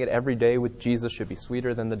dang it, every day with Jesus should be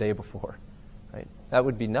sweeter than the day before. Right? That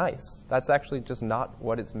would be nice. That's actually just not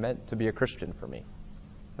what it's meant to be a Christian for me.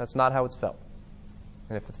 That's not how it's felt.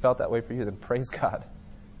 And if it's felt that way for you, then praise God.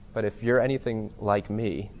 But if you're anything like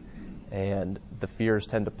me, and the fears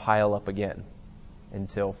tend to pile up again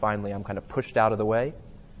until finally I'm kind of pushed out of the way,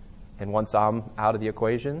 and once I'm out of the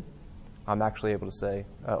equation, I'm actually able to say,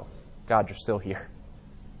 oh, God, you're still here.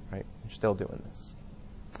 Right? You're still doing this.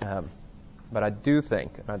 But I do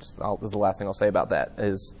think, this is the last thing I'll say about that,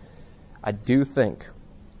 is I do think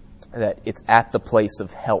that it's at the place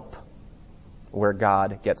of help where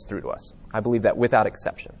God gets through to us. I believe that without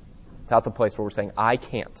exception. It's at the place where we're saying, I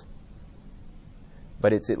can't.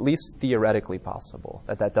 But it's at least theoretically possible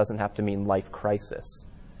that doesn't have to mean life crisis.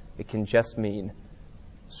 It can just mean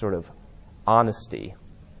sort of honesty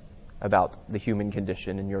about the human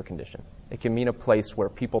condition and your condition. It can mean a place where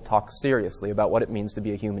people talk seriously about what it means to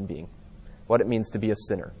be a human being, what it means to be a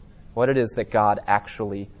sinner, what it is that God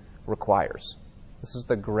actually requires. This is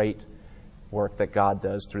the great work that God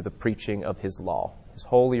does through the preaching of his law, his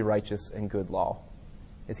holy, righteous, and good law,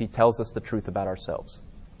 is he tells us the truth about ourselves.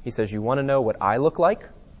 He says, you want to know what I look like?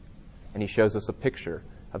 And he shows us a picture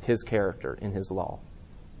of his character in his law.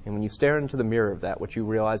 And when you stare into the mirror of that, what you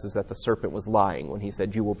realize is that the serpent was lying when he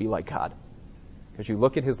said, you will be like God. Because you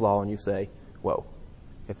look at his law and you say, whoa,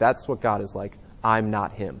 if that's what God is like, I'm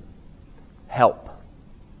not him. Help.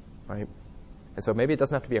 Right? And so maybe it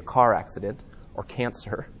doesn't have to be a car accident or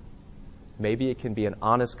cancer. Maybe it can be an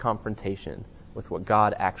honest confrontation with what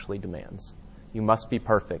God actually demands. You must be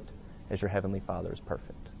perfect as your Heavenly Father is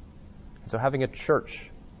perfect. And so having a church,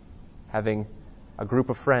 having a group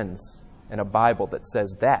of friends, and a Bible that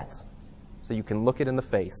says that, so you can look it in the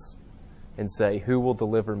face and say, who will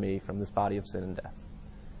deliver me from this body of sin and death?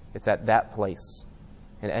 It's at that place.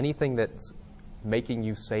 And anything that's making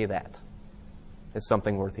you say that is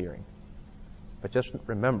something worth hearing. But just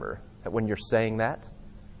remember that when you're saying that,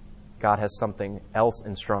 God has something else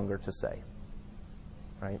and stronger to say.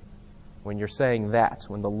 Right? When you're saying that,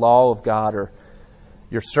 when the law of God or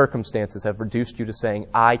your circumstances have reduced you to saying,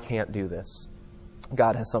 I can't do this,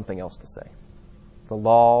 God has something else to say. The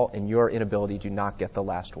law and your inability do not get the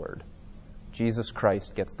last word. Jesus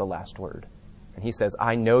Christ gets the last word. And he says,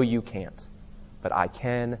 I know you can't, but I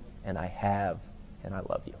can, and I have, and I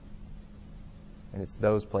love you. And it's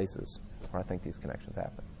those places where I think these connections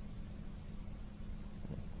happen.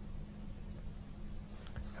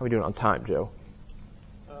 How are we doing on time, Joe?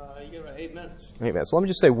 You got about 8 minutes. 8 minutes. Let me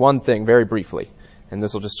just say one thing very briefly, and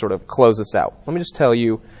this will just sort of close us out. Let me just tell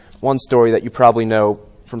you one story that you probably know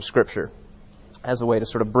from Scripture as a way to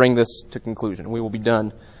sort of bring this to conclusion. We will be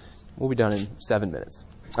done. We'll be done in 7 minutes.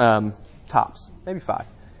 Tops. Maybe 5.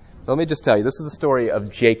 But let me just tell you, this is the story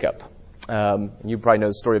of Jacob. You probably know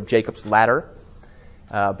the story of Jacob's ladder.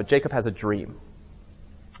 But Jacob has a dream.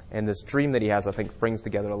 And this dream that he has, I think, brings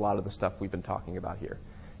together a lot of the stuff we've been talking about here.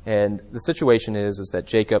 And the situation is that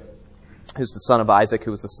Jacob, who's the son of Isaac, who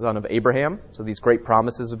was the son of Abraham, so these great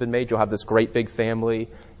promises have been made. You'll have this great big family.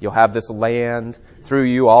 You'll have this land. Through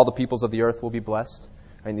you, all the peoples of the earth will be blessed.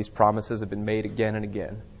 And these promises have been made again and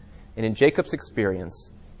again. And in Jacob's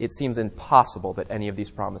experience, it seems impossible that any of these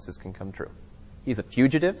promises can come true. He's a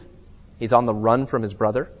fugitive. He's on the run from his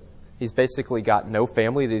brother. He's basically got no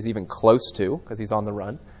family that he's even close to because he's on the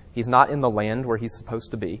run. He's not in the land where he's supposed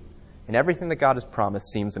to be. And everything that God has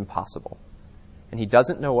promised seems impossible. And he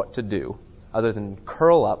doesn't know what to do other than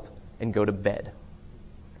curl up and go to bed.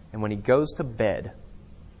 And when he goes to bed,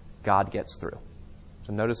 God gets through.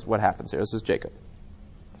 So notice what happens here. This is Jacob.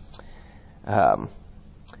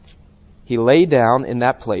 He lay down in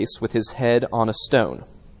that place with his head on a stone.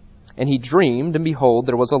 And he dreamed, and behold,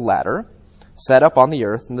 there was a ladder set up on the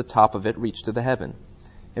earth, and the top of it reached to the heaven.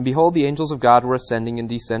 And behold, the angels of God were ascending and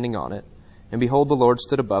descending on it. And behold, the Lord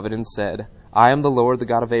stood above it and said, I am the Lord, the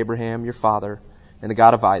God of Abraham, your father, and the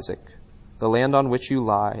God of Isaac. The land on which you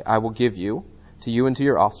lie I will give you, to you and to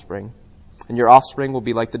your offspring. And your offspring will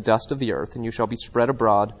be like the dust of the earth, and you shall be spread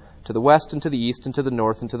abroad to the west and to the east and to the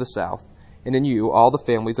north and to the south. And in you all the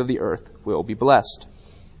families of the earth will be blessed.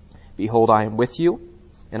 Behold, I am with you,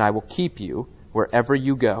 and I will keep you wherever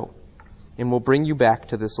you go, and will bring you back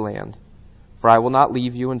to this land. For I will not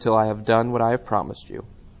leave you until I have done what I have promised you.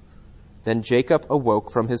 Then Jacob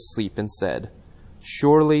awoke from his sleep and said,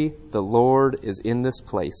 Surely the Lord is in this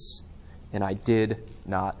place, and I did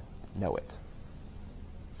not know it.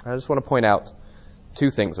 I just want to point out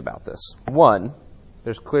 2 things about this. One,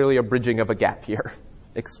 there's clearly a bridging of a gap here,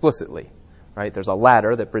 explicitly. Right? There's a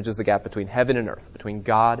ladder that bridges the gap between heaven and earth, between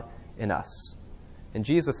God and us. And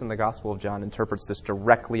Jesus in the Gospel of John interprets this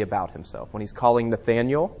directly about himself. When he's calling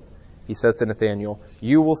Nathanael, he says to Nathanael,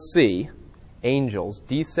 you will see angels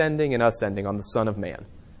descending and ascending on the Son of Man.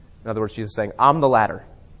 In other words, Jesus is saying, I'm the ladder.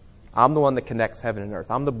 I'm the one that connects heaven and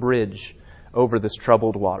earth. I'm the bridge over this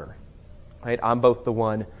troubled water. Right? I'm both the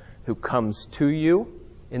one who comes to you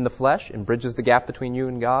in the flesh and bridges the gap between you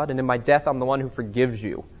and God. And in my death, I'm the one who forgives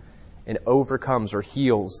you and overcomes or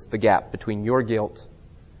heals the gap between your guilt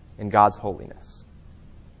and God's holiness.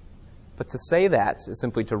 But to say that is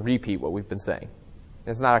simply to repeat what we've been saying.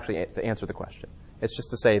 It's not actually to answer the question. It's just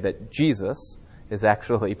to say that Jesus is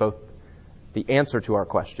actually both the answer to our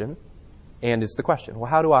question and is the question. Well,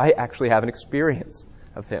 how do I actually have an experience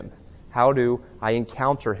of him? How do I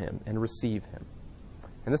encounter him and receive him?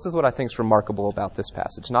 And this is what I think is remarkable about this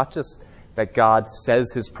passage. Not just that God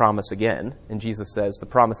says his promise again, and Jesus says the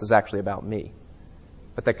promise is actually about me,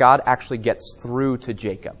 but that God actually gets through to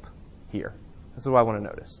Jacob here. This is what I want to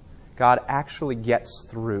notice. God actually gets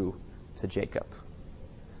through to Jacob.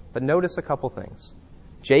 But notice a couple things.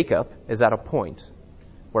 Jacob is at a point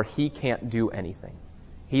where he can't do anything.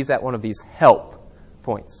 He's at one of these help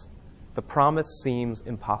points. The promise seems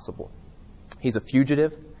impossible. He's a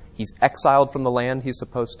fugitive. He's exiled from the land he's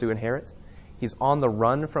supposed to inherit. He's on the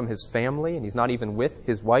run from his family, and he's not even with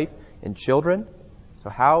his wife and children. So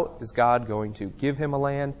how is God going to give him a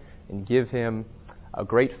land and give him a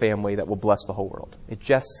great family that will bless the whole world? It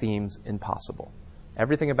just seems impossible.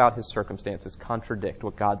 Everything about his circumstances contradict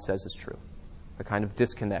what God says is true. The kind of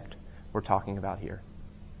disconnect we're talking about here.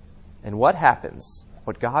 And what happens,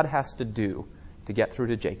 what God has to do to get through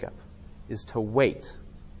to Jacob, is to wait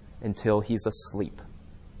until he's asleep.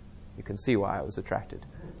 You can see why I was attracted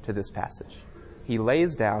to this passage. He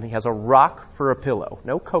lays down, he has a rock for a pillow,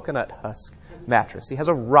 no coconut husk mattress. He has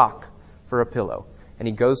a rock for a pillow, and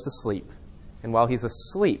he goes to sleep. And while he's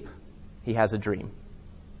asleep, he has a dream.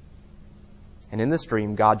 And in this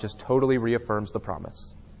dream, God just totally reaffirms the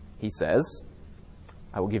promise. He says,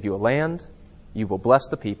 I will give you a land, you will bless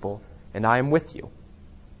the people, and I am with you.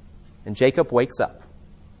 And Jacob wakes up.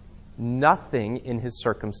 Nothing in his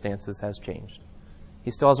circumstances has changed.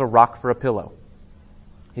 He still has a rock for a pillow.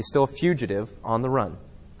 He's still a fugitive on the run.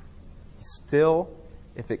 He still,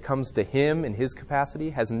 if it comes to him in his capacity,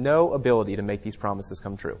 has no ability to make these promises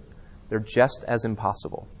come true. They're just as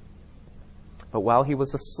impossible. But while he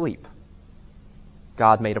was asleep,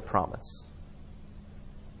 God made a promise.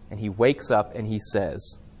 And he wakes up and he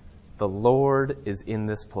says, the Lord is in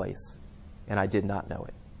this place, and I did not know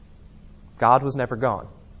it. God was never gone.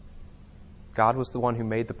 God was the one who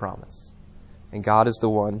made the promise. And God is the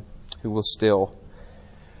one who will still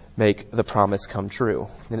make the promise come true.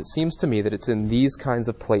 And it seems to me that it's in these kinds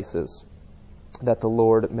of places that the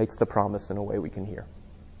Lord makes the promise in a way we can hear.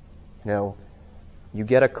 You know, you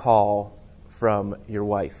get a call from your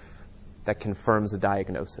wife that confirms a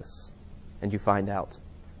diagnosis, and you find out,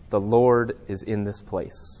 the Lord is in this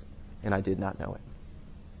place, and I did not know it.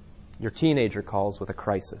 Your teenager calls with a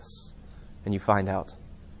crisis, and you find out,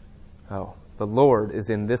 oh, the Lord is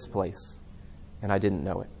in this place, and I didn't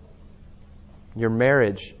know it. Your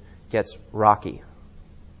marriage gets rocky,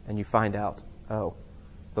 and you find out, oh,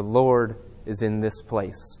 the Lord is in this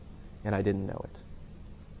place, and I didn't know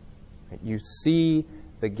it. You see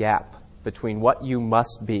the gap between what you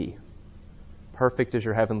must be, perfect as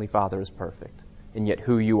your heavenly Father is perfect, and yet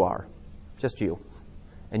who you are, just you.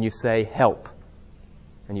 And you say, help,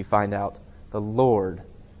 and you find out, the Lord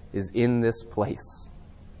is in this place,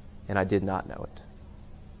 and I did not know it.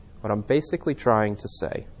 What I'm basically trying to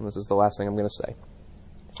say, and this is the last thing I'm going to say,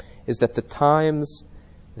 is that the times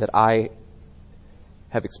that I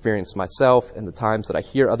have experienced myself and the times that I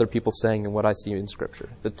hear other people saying and what I see in Scripture,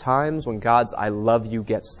 the times when God's I love you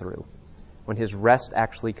gets through, when his rest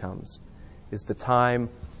actually comes, is the time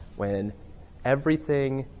when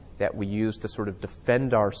everything that we use to sort of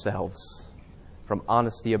defend ourselves from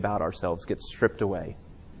honesty about ourselves gets stripped away.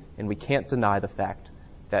 And we can't deny the fact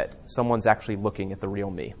that someone's actually looking at the real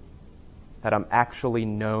me, that I'm actually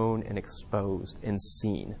known and exposed and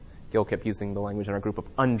seen. Gil kept using the language in our group of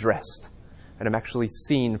undressed, and I'm actually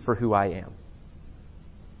seen for who I am.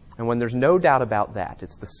 And when there's no doubt about that,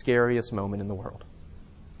 it's the scariest moment in the world,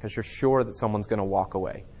 because you're sure that someone's going to walk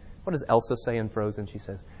away. What does Elsa say in Frozen? She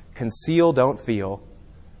says, conceal, don't feel,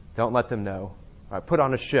 don't let them know. Put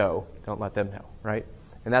on a show, don't let them know, right?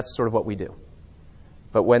 And that's sort of what we do.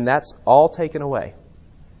 But when that's all taken away,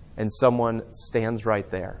 and someone stands right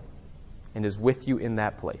there and is with you in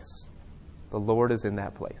that place, the Lord is in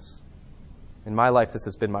that place. In my life, this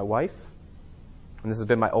has been my wife, and this has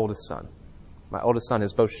been my oldest son. My oldest son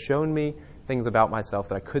has both shown me things about myself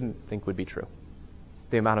that I couldn't think would be true.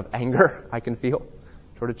 The amount of anger I can feel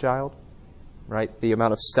toward a child, right? The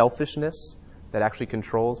amount of selfishness that actually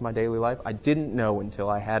controls my daily life. I didn't know until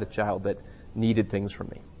I had a child that needed things from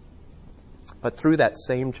me. But through that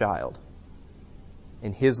same child,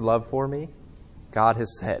 in his love for me, God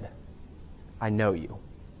has said, I know you.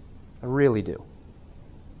 I really do.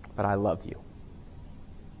 But I love you.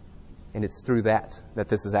 And it's through that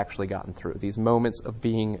this has actually gotten through, these moments of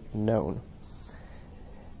being known.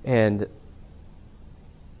 And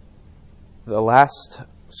the last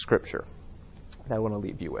scripture that I want to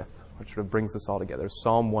leave you with, which sort of brings this all together, is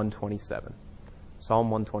Psalm 127. Psalm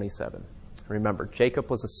 127. Remember, Jacob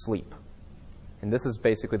was asleep. And this is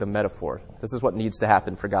basically the metaphor. This is what needs to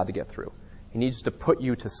happen for God to get through. He needs to put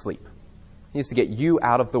you to sleep. He needs to get you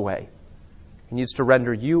out of the way. He needs to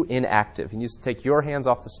render you inactive. He needs to take your hands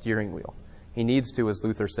off the steering wheel. He needs to, as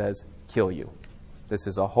Luther says, kill you. This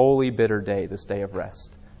is a holy, bitter day, this day of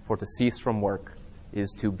rest. For to cease from work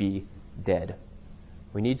is to be dead.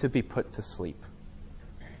 We need to be put to sleep.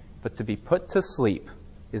 But to be put to sleep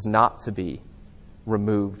is not to be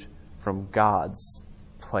removed from God's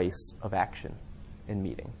place of action and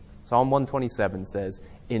meeting. Psalm 127 says,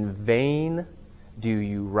 in vain do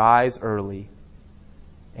you rise early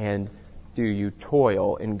and do you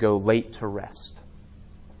toil and go late to rest?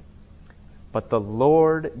 But the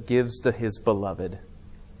Lord gives to his beloved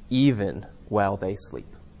even while they sleep.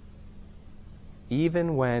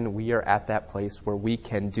 Even when we are at that place where we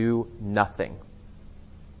can do nothing,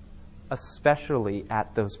 especially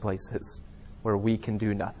at those places where we can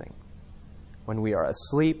do nothing. When we are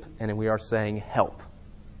asleep and we are saying, help,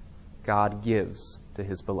 God gives to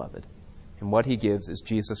his beloved. And what he gives is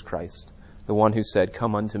Jesus Christ, the one who said,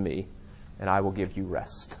 come unto me, and I will give you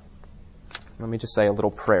rest. Let me just say a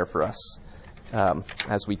little prayer for us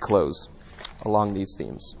as we close along these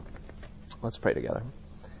themes. Let's pray together.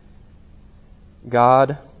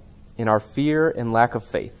 God, in our fear and lack of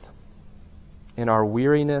faith, in our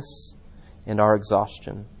weariness and our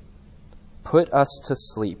exhaustion, put us to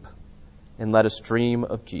sleep and let us dream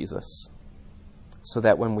of Jesus, so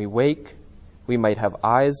that when we wake, we might have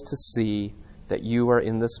eyes to see that you are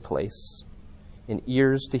in this place and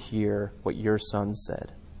ears to hear what your Son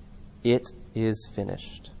said. It is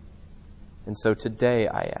finished. And so today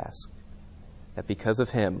I ask that because of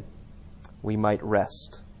him, we might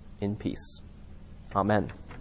rest in peace. Amen.